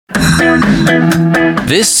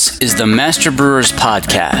This is the Master Brewers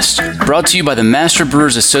Podcast, brought to you by the Master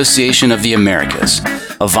Brewers Association of the Americas,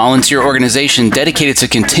 a volunteer organization dedicated to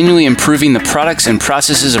continually improving the products and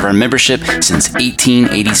processes of our membership since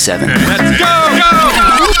 1887. Let's go!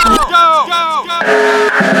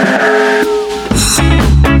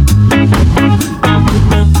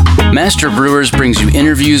 Master Brewers brings you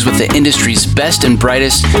interviews with the industry's best and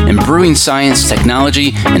brightest in brewing science,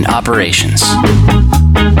 technology, and operations.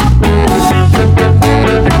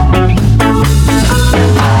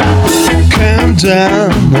 Calm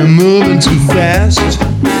down, I'm moving too fast.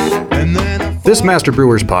 This Master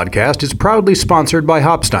Brewers podcast is proudly sponsored by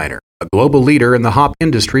Hopsteiner, a global leader in the hop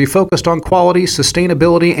industry focused on quality,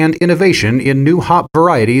 sustainability, and innovation in new hop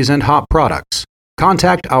varieties and hop products.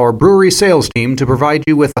 Contact our brewery sales team to provide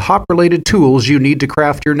you with the hop-related tools you need to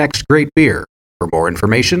craft your next great beer. For more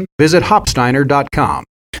information, visit hopsteiner.com.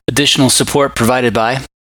 Additional support provided by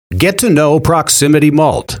Get to know Proximity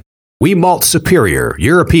Malt. We malt superior,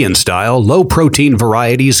 European-style, low-protein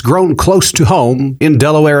varieties grown close to home in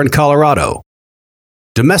Delaware and Colorado.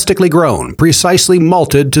 Domestically grown, precisely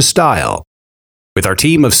malted to style. With our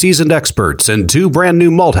team of seasoned experts and 2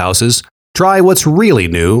 brand-new malt houses, try what's really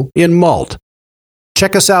new in malt.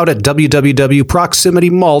 Check us out at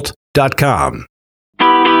www.proximitymalt.com.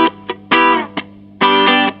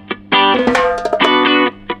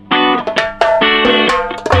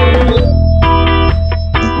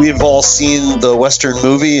 We've all seen the Western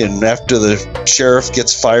movie, and after the sheriff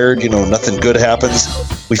gets fired, nothing good happens.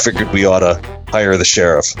 We figured we ought to hire the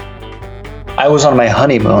sheriff. I was on my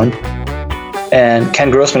honeymoon, and Ken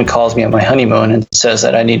Grossman calls me on my honeymoon and says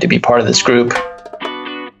that I need to be part of this group.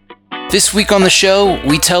 This week on the show,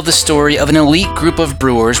 we tell the story of an elite group of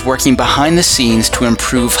brewers working behind the scenes to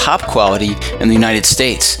improve hop quality in the United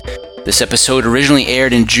States. This episode originally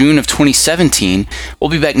aired in June of 2017. We'll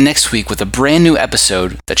be back next week with a brand new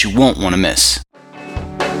episode that you won't want to miss.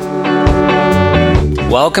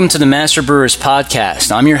 Welcome to the Master Brewers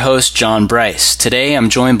Podcast. I'm your host, John Bryce. Today, I'm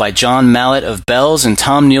joined by John Mallett of Bell's and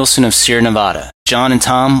Tom Nielsen of Sierra Nevada. John and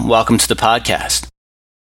Tom, welcome to the podcast.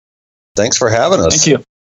 Thanks for having us. Thank you.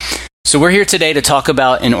 So we're here today to talk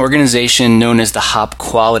about an organization known as the Hop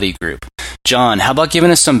Quality Group. John, how about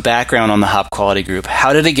giving us some background on the Hop Quality Group?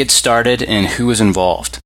 How did it get started and who was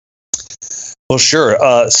involved? Well, sure.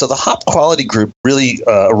 So the Hop Quality Group really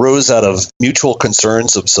arose out of mutual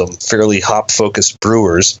concerns of some fairly hop-focused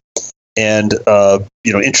brewers. And,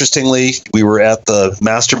 interestingly, we were at the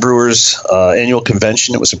Master Brewers annual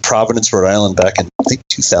convention. It was in Providence, Rhode Island back in, I think,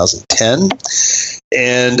 2010.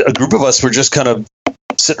 And a group of us were just kind of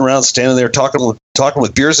sitting around, standing there, talking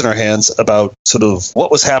with beers in our hands about sort of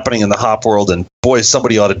what was happening in the hop world, and boy,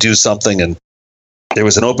 somebody ought to do something. And there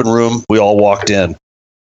was an open room. We all walked in,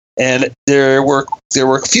 and there were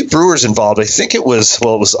a few brewers involved. I think it was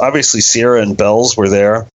obviously Sierra and Bell's were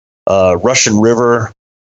there, Russian River,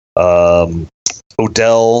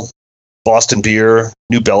 Odell, Boston Beer,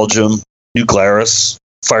 New Belgium, New Glarus,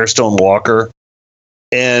 Firestone Walker.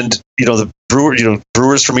 And, the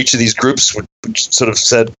brewers from each of these groups would sort of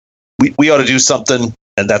said, we ought to do something.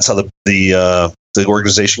 And that's how the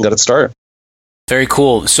organization got its start. Very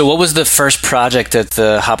cool. So what was the first project that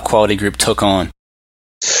the Hop Quality Group took on?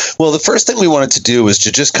 Well, the first thing we wanted to do was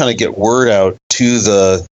to just kind of get word out to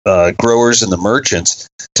the growers and the merchants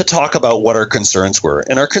to talk about what our concerns were.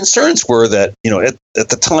 And our concerns were that, at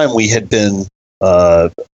the time we had been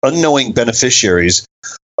unknowing beneficiaries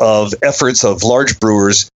of efforts of large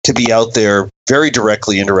brewers to be out there very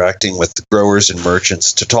directly interacting with the growers and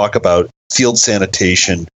merchants to talk about field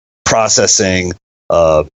sanitation, processing,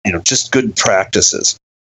 just good practices.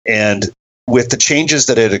 And with the changes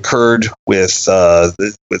that had occurred with the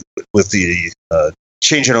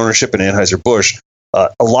change in ownership in Anheuser-Busch, a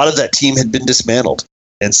lot of that team had been dismantled.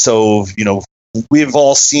 And so, we've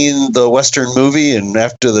all seen the Western movie, and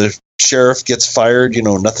after the sheriff gets fired,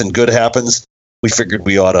 nothing good happens. We figured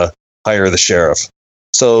we ought to hire the sheriff.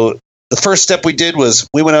 So the first step we did was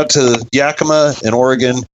we went out to Yakima in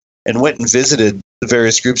Oregon and went and visited the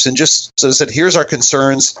various groups and just sort of said, here's our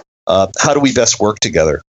concerns. How do we best work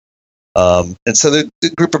together? And so the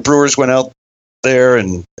group of brewers went out there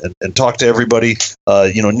and talked to everybody.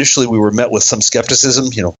 Initially we were met with some skepticism.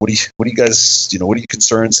 What do you guys, what are your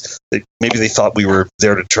concerns? Maybe they thought we were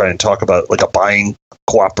there to try and talk about like a buying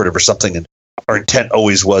cooperative or something. And our intent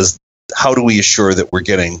always was, how do we assure that we're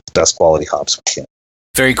getting the best quality hops we can?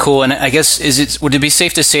 Very cool. And I guess, would it be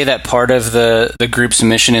safe to say that part of the group's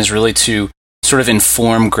mission is really to sort of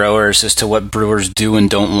inform growers as to what brewers do and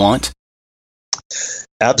don't want?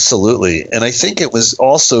 Absolutely. And I think it was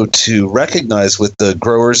also to recognize with the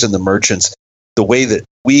growers and the merchants the way that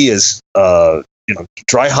we as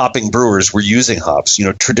dry hopping brewers were using hops.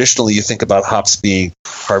 Traditionally you think about hops being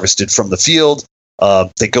harvested from the field.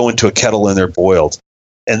 They go into a kettle and they're boiled.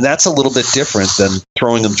 And that's a little bit different than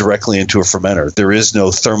throwing them directly into a fermenter. There is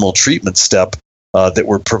no thermal treatment step that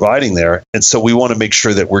we're providing there. And so we want to make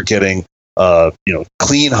sure that we're getting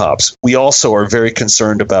clean hops. We also are very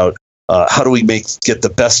concerned about how do we get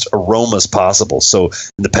the best aromas possible. So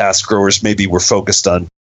in the past, growers maybe were focused on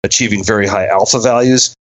achieving very high alpha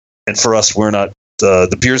values. And for us, we're not,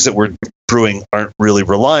 the beers that we're brewing aren't really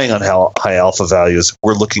relying on high alpha values.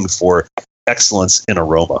 We're looking for excellence in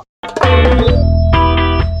aroma.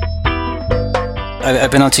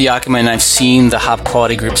 I've been out to Yakima and I've seen the Hop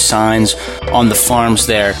Quality Group signs on the farms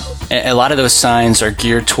there. A lot of those signs are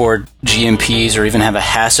geared toward GMPs or even have a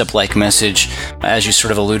HACCP-like message, as you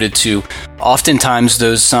sort of alluded to. Oftentimes,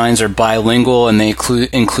 those signs are bilingual and they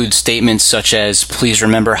include statements such as, "Please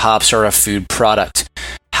remember hops are a food product."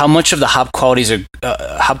 How much of the Hop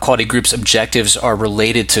Quality Group's objectives are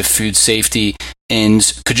related to food safety? And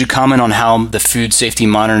could you comment on how the Food Safety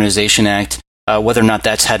Modernization Act, whether or not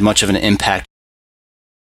that's had much of an impact?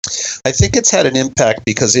 I think it's had an impact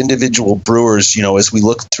because individual brewers, as we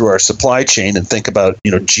look through our supply chain and think about,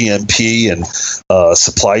 GMP and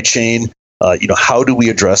supply chain, how do we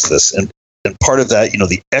address this? And part of that,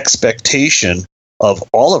 the expectation of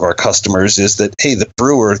all of our customers is that, hey,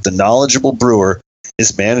 the knowledgeable brewer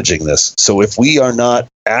is managing this. So if we are not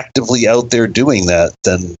actively out there doing that,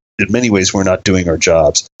 then in many ways we're not doing our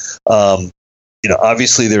jobs.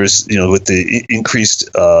 Obviously there's, with the increased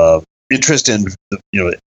interest in,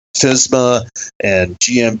 FSMA and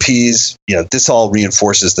GMPs, this all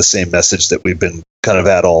reinforces the same message that we've been kind of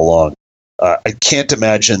at all along. I can't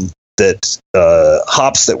imagine that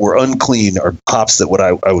hops that were unclean are hops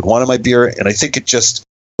that I would want in my beer. And I think it just,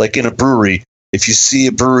 like in a brewery, if you see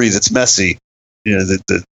a brewery that's messy,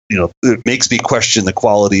 it makes me question the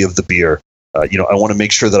quality of the beer. I want to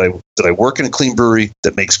make sure that I work in a clean brewery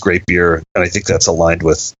that makes great beer, and I think that's aligned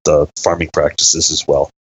with the farming practices as well.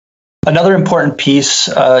 Another important piece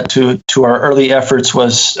to our early efforts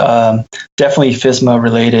was definitely FSMA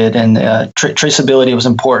related, and traceability was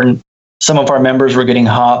important. Some of our members were getting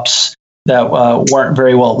hops that weren't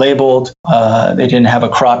very well labeled. They didn't have a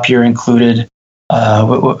crop year included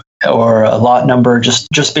or a lot number,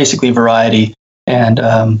 just basically variety. And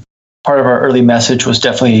part of our early message was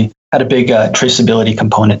definitely had a big traceability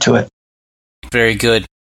component to it. Very good.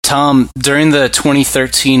 Tom, during the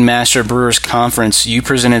 2013 Master Brewers Conference, you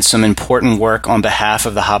presented some important work on behalf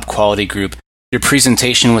of the Hop Quality Group. Your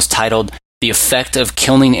presentation was titled "The Effect of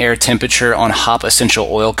Kilning Air Temperature on Hop Essential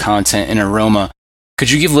Oil Content and Aroma."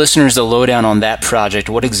 Could you give listeners the lowdown on that project?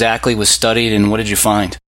 What exactly was studied and what did you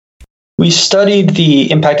find? We studied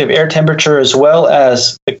the impact of air temperature as well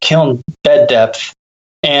as the kiln bed depth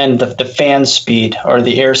and the fan speed or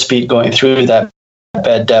the air speed going through that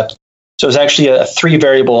bed depth. So it was actually a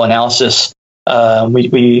 3-variable analysis.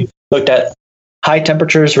 We looked at high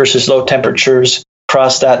temperatures versus low temperatures,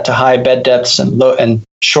 crossed that to high bed depths and low and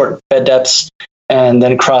short bed depths, and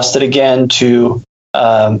then crossed it again to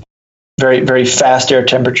very, very fast air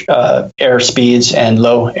temperature, air speeds and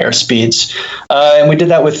low air speeds. And we did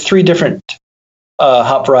that with 3 different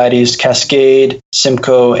hop varieties: Cascade,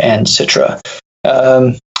 Simcoe, and Citra.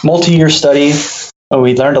 Multi-year study.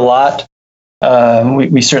 We learned a lot.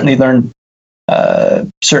 We certainly learned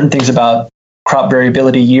certain things about crop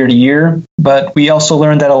variability year to year, but we also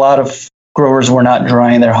learned that a lot of growers were not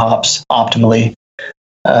drying their hops optimally.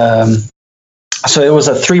 So it was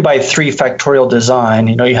a 3x3 factorial design.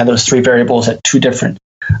 You had those 3 variables at 2 different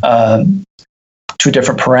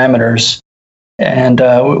parameters, and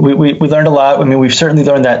we learned a lot. I mean, we've certainly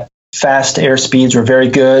learned that fast air speeds were very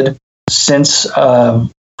good. Since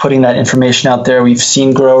putting that information out there, we've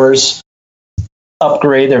seen growers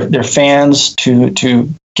upgrade their fans to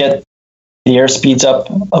get the air speeds up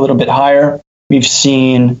a little bit higher. We've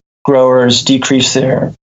seen growers decrease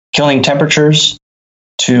their kilning temperatures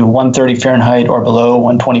to 130 Fahrenheit or below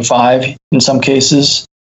 125 in some cases.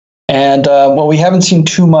 And we haven't seen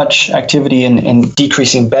too much activity in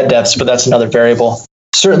decreasing bed depths, but that's another variable.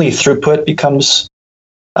 Certainly throughput becomes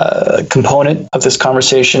a component of this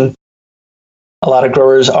conversation. A lot of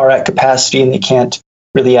growers are at capacity and they can't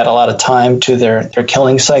really add a lot of time to their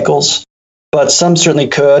killing cycles, but some certainly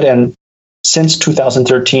could. And since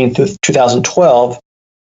 2013 through 2012,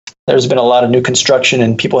 there's been a lot of new construction,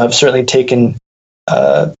 and people have certainly taken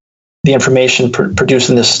the information produced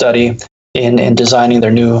in this study in designing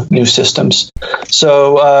their new systems.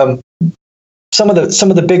 So some of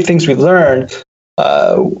the big things we've learned,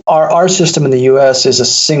 our system in the U.S. is a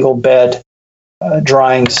single bed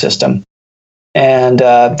drying system. And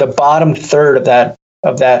the bottom third of that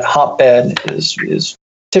hop bed is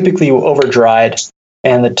typically over dried,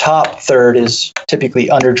 and the top third is typically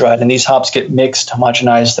under dried. And these hops get mixed,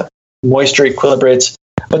 homogenized, the moisture equilibrates,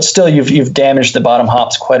 but still you've damaged the bottom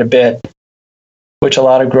hops quite a bit, which a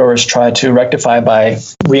lot of growers try to rectify by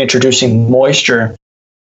reintroducing moisture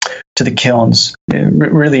to the kilns. It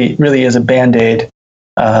really is a Band-Aid.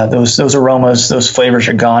 Those aromas, those flavors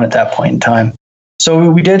are gone at that point in time.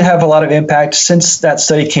 So we did have a lot of impact. Since that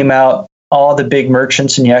study came out, all the big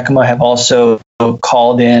merchants in Yakima have also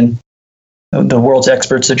called in the world's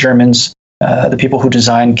experts, the Germans, the people who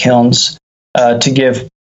design kilns, to give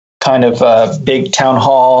kind of big town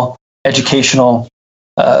hall educational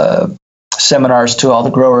seminars to all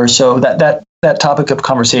the growers. So that topic of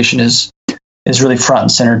conversation is really front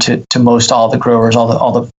and center to most all the growers,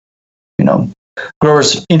 all the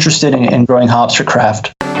growers interested in growing hops for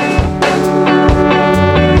craft.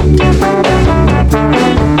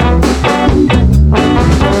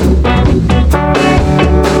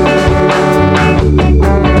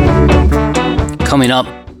 Coming up,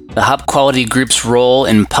 the Hop Quality Group's role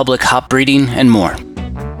in public hop breeding and more.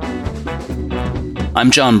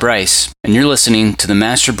 I'm John Bryce, and you're listening to the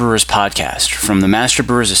Master Brewers Podcast from the Master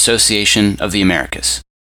Brewers Association of the Americas.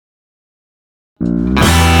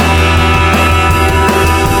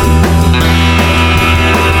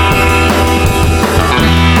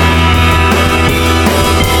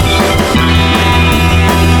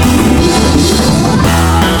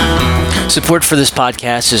 Support for this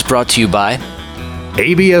podcast is brought to you by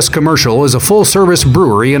ABS Commercial is a full-service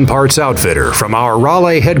brewery and parts outfitter. From our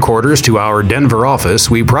Raleigh headquarters to our Denver office,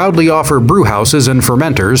 we proudly offer brew houses and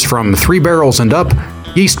fermenters from 3 barrels and up,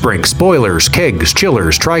 yeast brinks, boilers, kegs,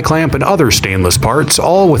 chillers, tri-clamp, and other stainless parts,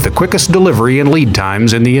 all with the quickest delivery and lead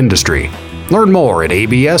times in the industry. Learn more at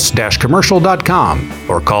abs-commercial.com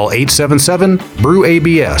or call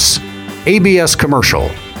 877-BREW-ABS. ABS Commercial.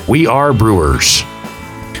 We are brewers.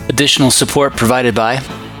 Additional support provided by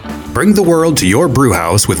Bring the world to your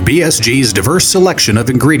brewhouse with BSG's diverse selection of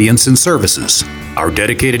ingredients and services. Our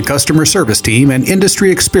dedicated customer service team and industry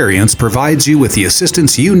experience provides you with the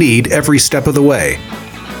assistance you need every step of the way.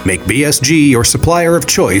 Make BSG your supplier of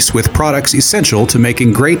choice with products essential to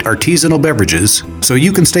making great artisanal beverages so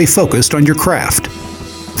you can stay focused on your craft.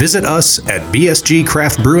 Visit us at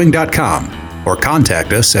bsgcraftbrewing.com or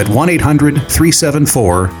contact us at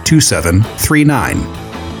 1-800-374-2739.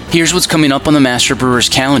 Here's what's coming up on the Master Brewers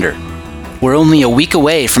calendar. We're only a week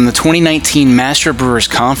away from the 2019 Master Brewers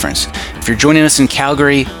Conference. If you're joining us in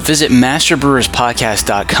Calgary, visit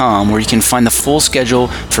masterbrewerspodcast.com where you can find the full schedule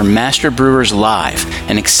for Master Brewers Live,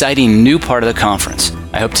 an exciting new part of the conference.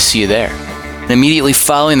 I hope to see you there. And immediately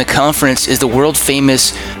following the conference is the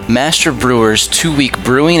world-famous Master Brewers 2-week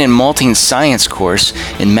Brewing and Malting Science course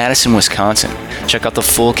in Madison, Wisconsin. Check out the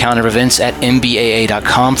full calendar of events at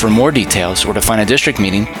mbaa.com for more details or to find a district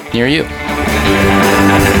meeting near you.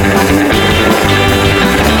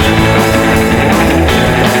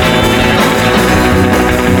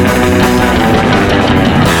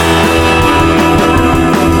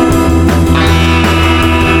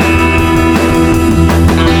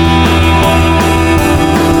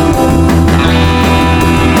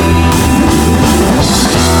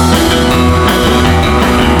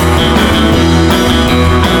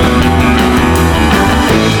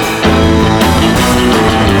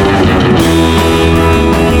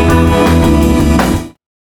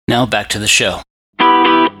 Now back to the show.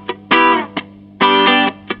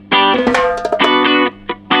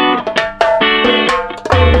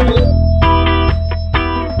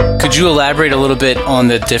 Could you elaborate a little bit on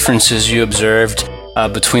the differences you observed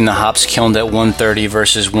between the hops kilned at 130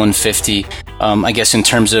 versus 150, I guess in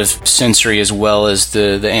terms of sensory as well as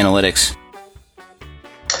the analytics?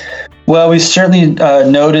 Well, we certainly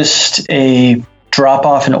noticed a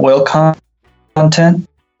drop-off in oil content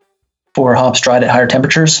for hops dried at higher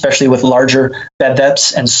temperatures, especially with larger bed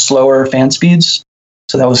depths and slower fan speeds.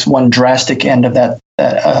 So that was one drastic end of that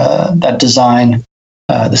design,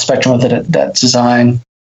 the spectrum of that design.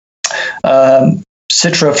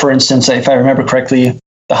 Citra, for instance, if I remember correctly,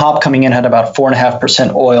 the hop coming in had about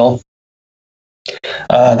 4.5% oil.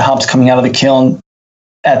 The hops coming out of the kiln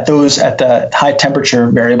at the high temperature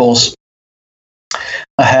variables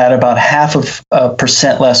had about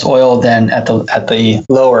 0.5% less oil than at the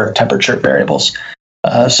lower temperature variables.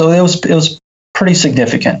 So it was pretty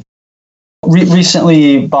significant.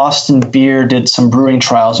 Recently, Boston Beer did some brewing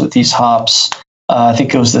trials with these hops. I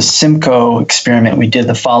think it was the Simcoe experiment we did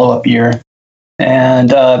the follow-up year,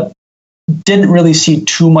 and didn't really see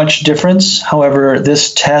too much difference. However,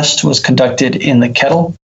 this test was conducted in the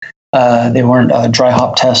kettle. They weren't dry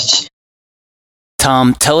hop tests.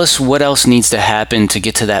 Tom, tell us what else needs to happen to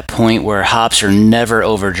get to that point where hops are never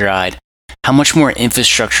over-dried. How much more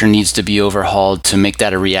infrastructure needs to be overhauled to make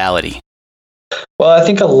that a reality? Well, I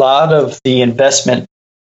think a lot of the investment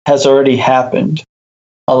has already happened.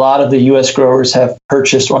 A lot of the U.S. growers have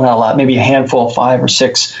purchased, well, not a lot, maybe a handful, 5 or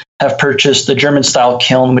 6, have purchased the German-style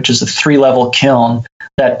kiln, which is a 3-level kiln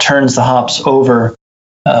that turns the hops over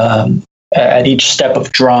at each step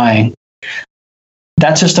of drying.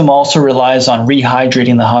 That system also relies on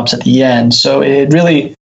rehydrating the hops at the end. So it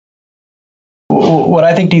really, what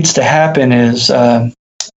I think needs to happen is, the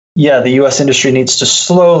U.S. industry needs to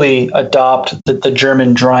slowly adopt the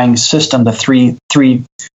German drying system, the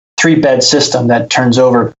three-bed system that turns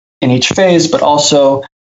over in each phase, but also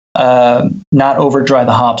not over-dry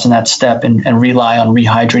the hops in that step and rely on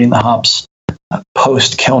rehydrating the hops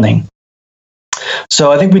post-kilning.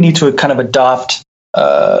 So I think we need to kind of adopt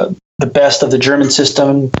the best of the German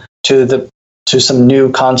system to some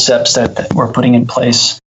new concepts that we're putting in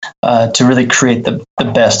place to really create the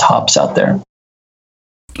best hops out there.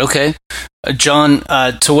 Okay. John,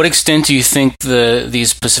 to what extent do you think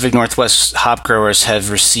these Pacific Northwest hop growers have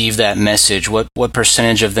received that message? What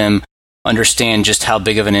percentage of them understand just how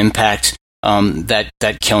big of an impact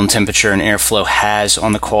that kiln temperature and airflow has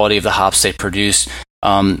on the quality of the hops they produce?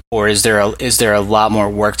 Or is there a lot more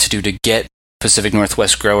work to do to get Pacific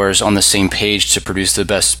Northwest growers on the same page to produce the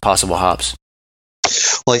best possible hops?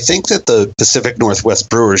 Well, I think that the Pacific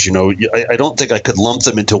Northwest brewers, I don't think I could lump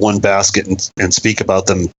them into one basket and speak about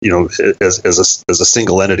them, as a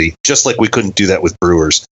single entity, just like we couldn't do that with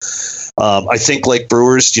brewers. I think like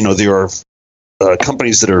brewers, there are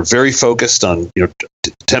companies that are very focused on,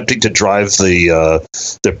 attempting to drive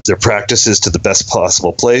their practices to the best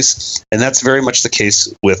possible place. And that's very much the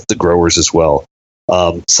case with the growers as well.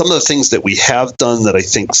 Some of the things that we have done that I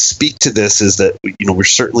think speak to this is that, we're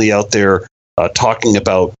certainly out there talking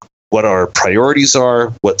about what our priorities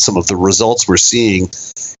are, what some of the results we're seeing.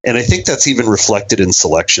 And I think that's even reflected in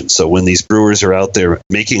selection. So when these brewers are out there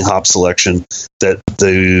making hop selection, that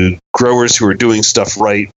the growers who are doing stuff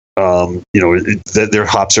right, that their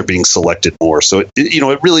hops are being selected more. So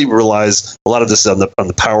it really relies a lot of this on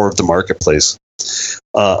the power of the marketplace.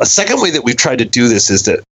 A second way that we've tried to do this is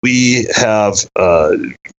that we have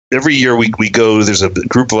every year we go. There's a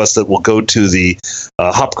group of us that will go to the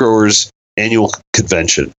hop growers annual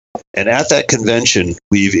convention, and at that convention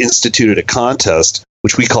we've instituted a contest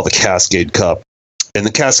which we call the Cascade Cup. And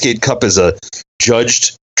the Cascade Cup is a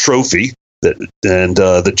judged trophy. And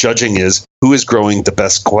the judging is who is growing the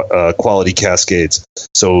best quality Cascades.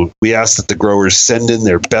 So we ask that the growers send in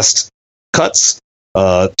their best cuts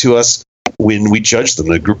to us when we judge them.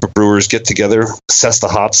 A group of brewers get together, assess the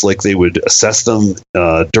hops like they would assess them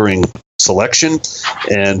during selection,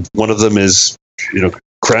 and one of them is,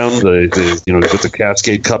 crowned with the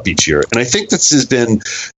Cascade Cup each year. And I think this has been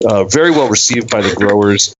very well received by the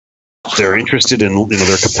growers. They're interested in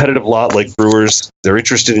their competitive lot like brewers. They're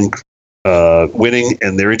interested in winning,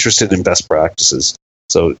 and they're interested in best practices.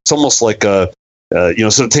 So it's almost like so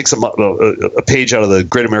it takes a page out of the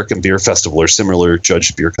Great American Beer Festival or similar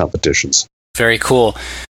judged beer competitions. Very cool.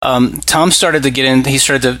 Tom started to get in. He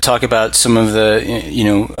started to talk about some of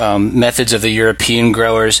the methods of the European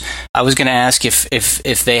growers. I was going to ask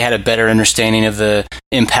if they had a better understanding of the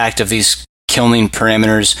impact of these kilning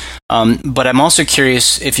parameters. But I'm also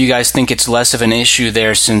curious if you guys think it's less of an issue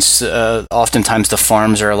there, since oftentimes the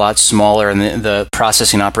farms are a lot smaller and the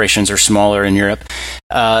processing operations are smaller in Europe.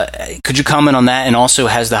 Could you comment on that? And also,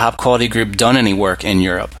 has the Hop Quality Group done any work in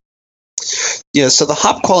Europe? Yeah, so the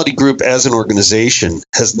Hop Quality Group as an organization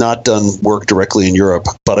has not done work directly in Europe,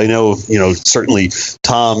 but I know, certainly,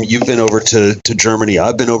 Tom, you've been over to Germany.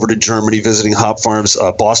 I've been over to Germany visiting hop farms.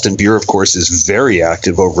 Boston Beer, of course, is very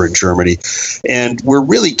active over in Germany. And we're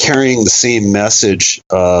really carrying the same message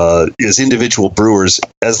as individual brewers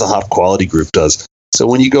as the Hop Quality Group does. So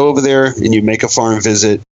when you go over there and you make a farm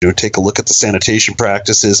visit, take a look at the sanitation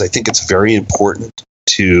practices, I think it's very important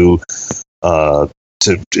to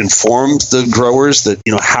inform the growers that,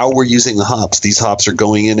 how we're using the hops. These hops are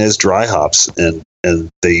going in as dry hops, and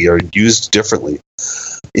they are used differently.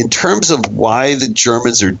 In terms of why the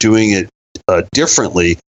Germans are doing it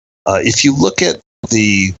differently, if you look at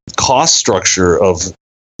the cost structure of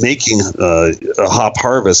making a hop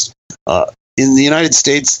harvest, in the United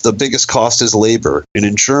States, the biggest cost is labor. And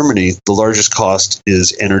in Germany, the largest cost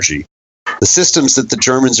is energy. The systems that the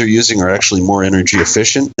Germans are using are actually more energy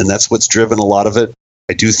efficient, and that's what's driven a lot of it.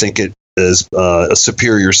 I do think it is a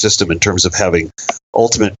superior system in terms of having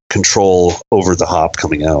ultimate control over the hop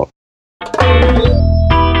coming out.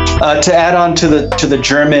 To add on to the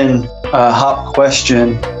German hop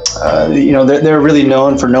question, they're really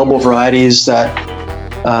known for noble varieties that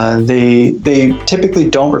they typically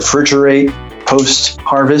don't refrigerate post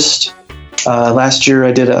harvest. Last year,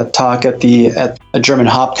 I did a talk at a German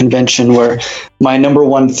hop convention where my number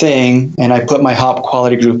one thing, and I put my hop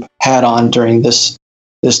quality group hat on during this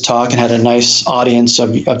talk and had a nice audience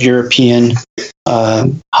of European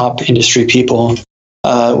hop industry people,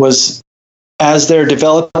 was as they're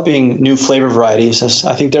developing new flavor varieties. As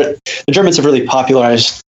I think the Germans have really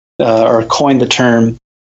popularized or coined the term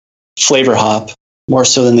flavor hop more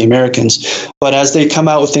so than the Americans. But as they come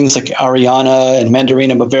out with things like Ariana and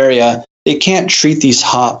Mandarina Bavaria, they can't treat these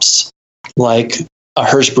hops like a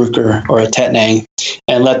Hersbrucker or a Tettnang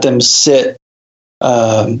and let them sit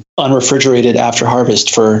unrefrigerated after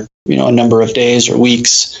harvest for a number of days or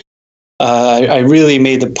weeks. I really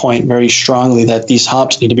made the point very strongly that these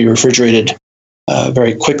hops need to be refrigerated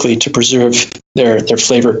very quickly to preserve their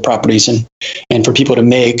flavor properties and for people to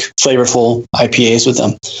make flavorful IPAs with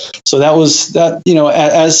them. So that was that.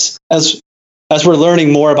 As we're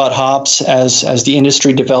learning more about hops, as the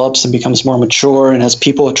industry develops and becomes more mature, and as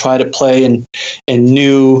people try to play in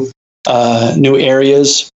new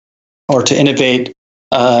areas or to innovate,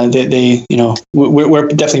 we're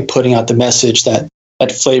definitely putting out the message that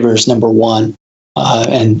flavor is number one,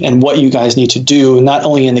 and what you guys need to do, not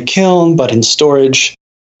only in the kiln but in storage,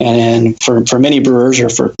 and for many brewers, or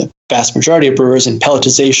for the vast majority of brewers, in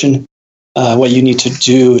pelletization, what you need to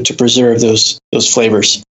do to preserve those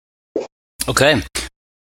flavors. Okay.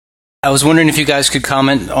 I was wondering if you guys could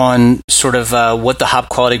comment on sort of what the Hop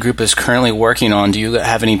Quality Group is currently working on. Do you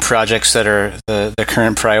have any projects that are the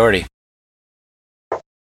current priority?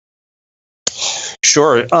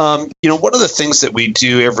 Sure. One of the things that we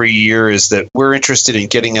do every year is that we're interested in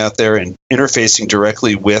getting out there and interfacing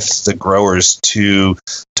directly with the growers to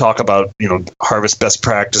talk about, harvest best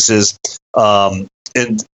practices.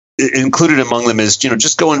 And included among them is,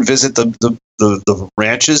 just go and visit the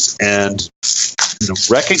ranches and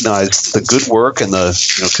recognize the good work and the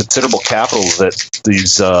considerable capital that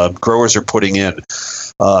these growers are putting in.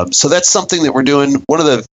 So that's something that we're doing. One of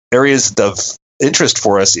the areas of interest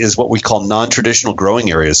for us is what we call non-traditional growing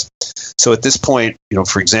areas. So at this point,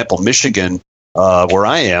 for example, Michigan, where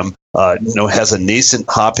I am, has a nascent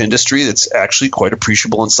hop industry that's actually quite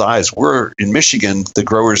appreciable in size. We're in Michigan, the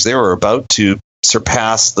growers there are about to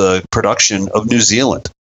surpass the production of New Zealand,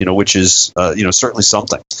 which is, certainly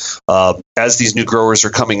something. As these new growers are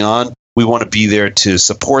coming on, we want to be there to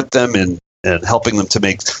support them and helping them to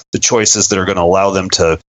make the choices that are going to allow them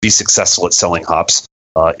to be successful at selling hops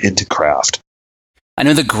into craft. I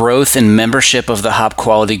know the growth and membership of the Hop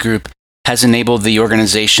Quality Group has enabled the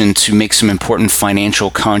organization to make some important financial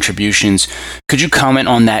contributions. Could you comment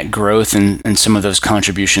on that growth and some of those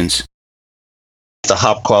contributions? The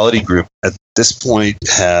Hop Quality Group at this point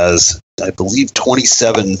has, I believe,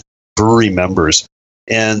 27 brewery members.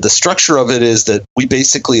 And the structure of it is that we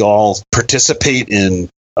basically all participate in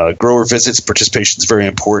grower visits. Participation is very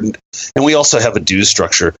important. And we also have a dues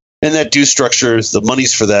structure. And that dues structure, the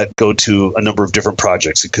monies for that go to a number of different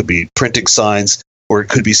projects. It could be printing signs, or it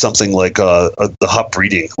could be something like the hop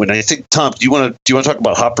breeding. When I think, Tom, do you want to talk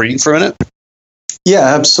about hop breeding for a minute?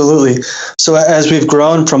 Yeah, absolutely. So as we've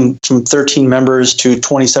grown from 13 members to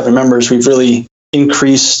 27 members, we've really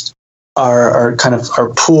increased our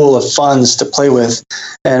pool of funds to play with.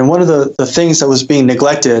 And one of the things that was being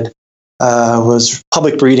neglected was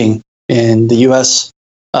public breeding in the U.S.,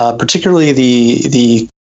 particularly the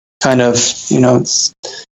kind of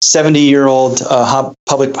 70-year-old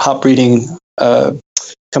public hop breeding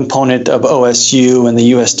component of OSU and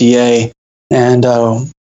the USDA. And a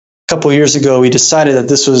couple of years ago, we decided that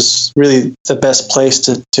this was really the best place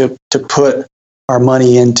to put our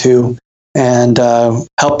money into and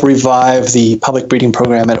help revive the public breeding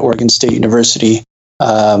program at Oregon State University,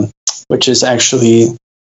 which is actually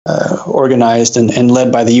organized and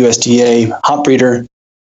led by the USDA hop breeder,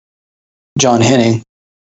 John Henning.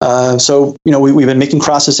 So we've been making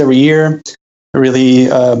crosses every year, really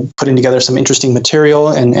putting together some interesting material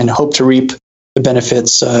and hope to reap the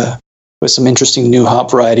benefits with some interesting new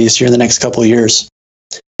hop varieties here in the next couple of years.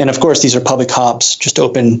 And of course, these are public hops, just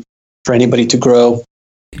open for anybody to grow.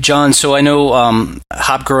 John, so I know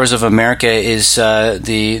Hop Growers of America is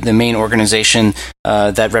the main organization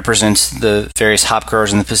that represents the various hop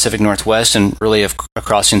growers in the Pacific Northwest and really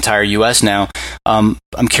across the entire U.S. now. I'm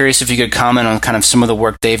curious if you could comment on kind of some of the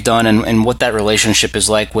work they've done and what that relationship is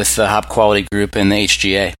like with the Hop Quality Group and the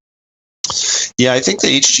HGA. Yeah, I think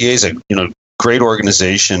the HGA is a great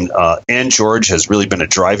organization. Ann George has really been a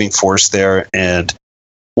driving force there, and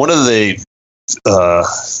one of the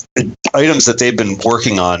items that they've been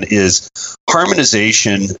working on is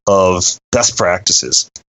harmonization of best practices.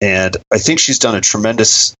 And I think she's done a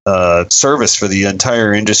tremendous service for the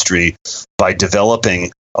entire industry by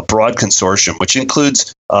developing a broad consortium, which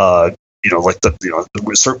includes,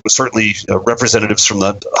 certainly representatives from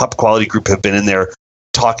the Hop Quality Group have been in there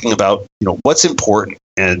talking about, what's important,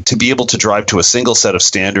 and to be able to drive to a single set of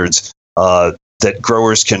standards that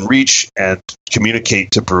growers can reach and communicate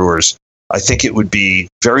to brewers. I think it would be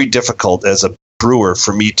very difficult as a brewer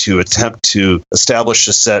for me to attempt to establish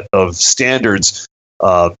a set of standards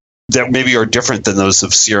that maybe are different than those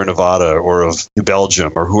of Sierra Nevada or of New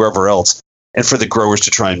Belgium or whoever else, and for the growers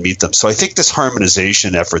to try and meet them. So I think this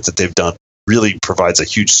harmonization effort that they've done really provides a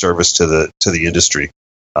huge service to the industry.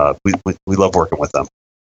 We love working with them.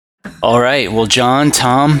 All right. Well, John,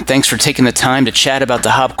 Tom, thanks for taking the time to chat about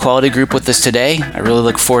the Hop Quality Group with us today. I really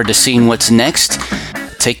look forward to seeing what's next.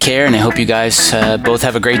 Take care, and I hope you guys both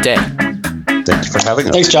have a great day. Thank you for having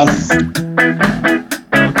us. Thanks, John.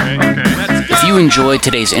 If you enjoyed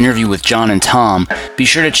today's interview with John and Tom, be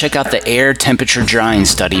sure to check out the air temperature drying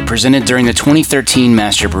study presented during the 2013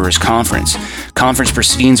 Master Brewers Conference. Conference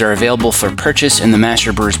proceedings are available for purchase in the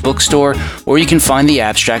Master Brewers bookstore, or you can find the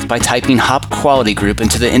abstract by typing Hop Quality Group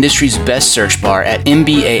into the industry's best search bar at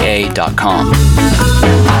mbaa.com.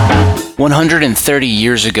 130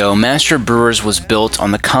 years ago, Master Brewers was built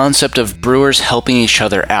on the concept of brewers helping each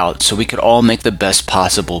other out so we could all make the best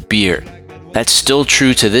possible beer. That's still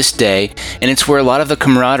true to this day, and it's where a lot of the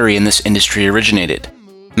camaraderie in this industry originated.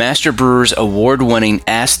 Master Brewers' award-winning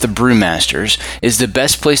Ask the Brewmasters is the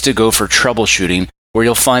best place to go for troubleshooting, where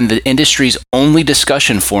you'll find the industry's only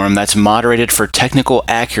discussion forum that's moderated for technical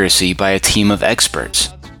accuracy by a team of experts.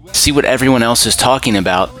 See what everyone else is talking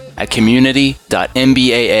about at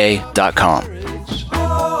community.mbaa.com.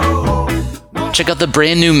 Check out the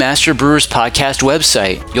brand new Master Brewers Podcast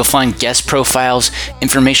website. You'll find guest profiles,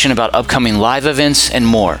 information about upcoming live events, and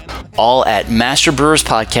more, all at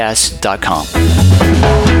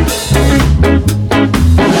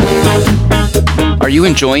masterbrewerspodcast.com. Are you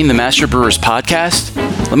enjoying the Master Brewers Podcast?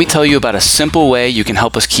 Let me tell you about a simple way you can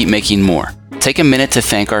help us keep making more. Take a minute to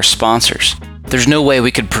thank our sponsors. There's no way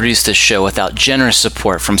we could produce this show without generous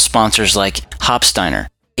support from sponsors like Hopsteiner,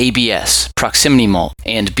 ABS, Proximity Malt,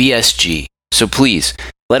 and BSG. So please,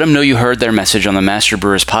 let them know you heard their message on the Master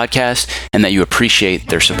Brewers Podcast and that you appreciate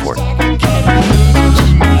their support.